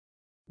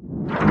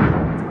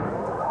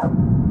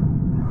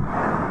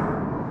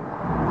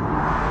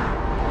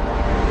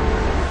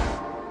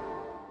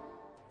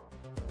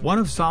One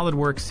of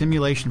SOLIDWORKS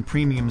Simulation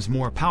Premium's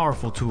more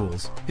powerful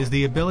tools is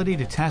the ability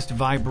to test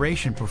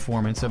vibration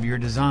performance of your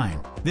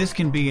design. This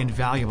can be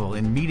invaluable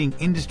in meeting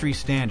industry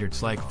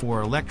standards like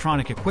for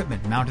electronic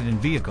equipment mounted in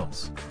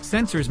vehicles.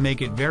 Sensors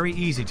make it very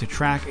easy to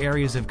track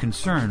areas of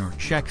concern or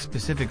check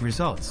specific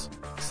results.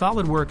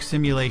 SOLIDWORKS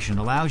Simulation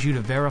allows you to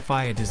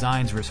verify a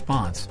design's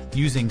response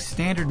using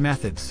standard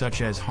methods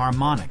such as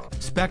harmonic,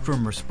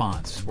 spectrum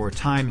response, or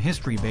time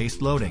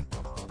history-based loading.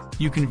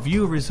 You can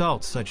view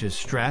results such as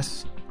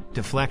stress,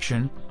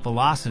 deflection,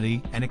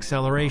 velocity, and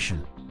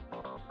acceleration.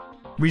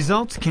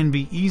 Results can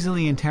be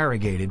easily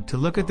interrogated to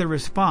look at the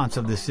response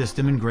of the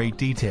system in great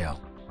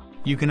detail.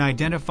 You can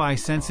identify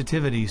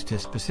sensitivities to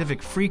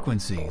specific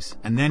frequencies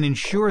and then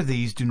ensure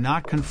these do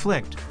not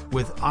conflict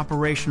with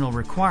operational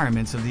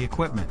requirements of the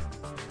equipment.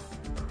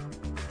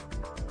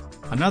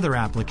 Another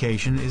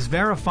application is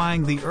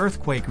verifying the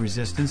earthquake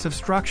resistance of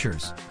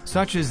structures,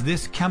 such as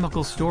this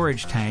chemical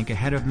storage tank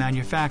ahead of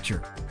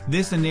manufacture.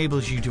 This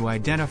enables you to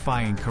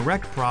identify and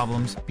correct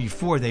problems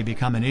before they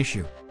become an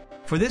issue.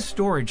 For this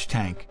storage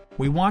tank,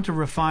 we want to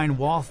refine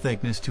wall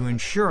thickness to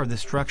ensure the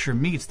structure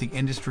meets the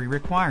industry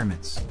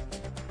requirements.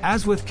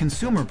 As with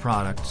consumer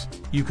products,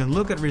 you can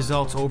look at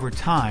results over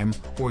time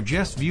or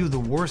just view the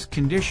worst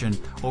condition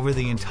over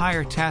the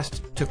entire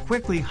test to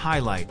quickly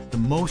highlight the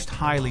most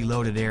highly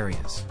loaded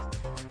areas.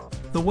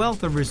 The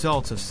wealth of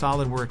results of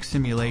SOLIDWORKS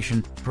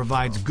Simulation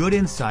provides good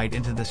insight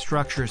into the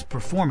structure's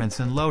performance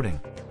and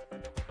loading.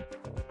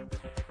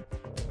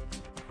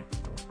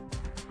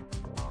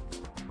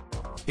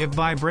 If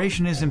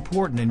vibration is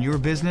important in your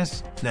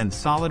business, then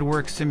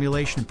SOLIDWORKS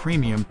Simulation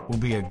Premium will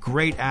be a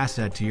great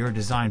asset to your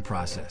design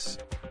process.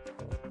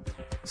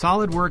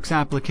 SOLIDWORKS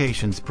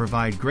applications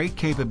provide great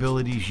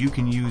capabilities you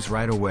can use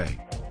right away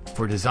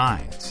for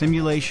design,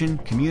 simulation,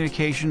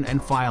 communication,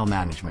 and file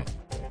management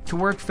to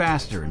work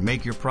faster and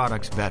make your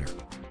products better.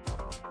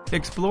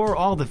 Explore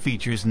all the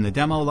features in the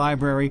demo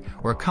library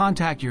or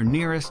contact your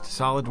nearest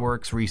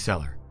SOLIDWORKS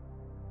reseller.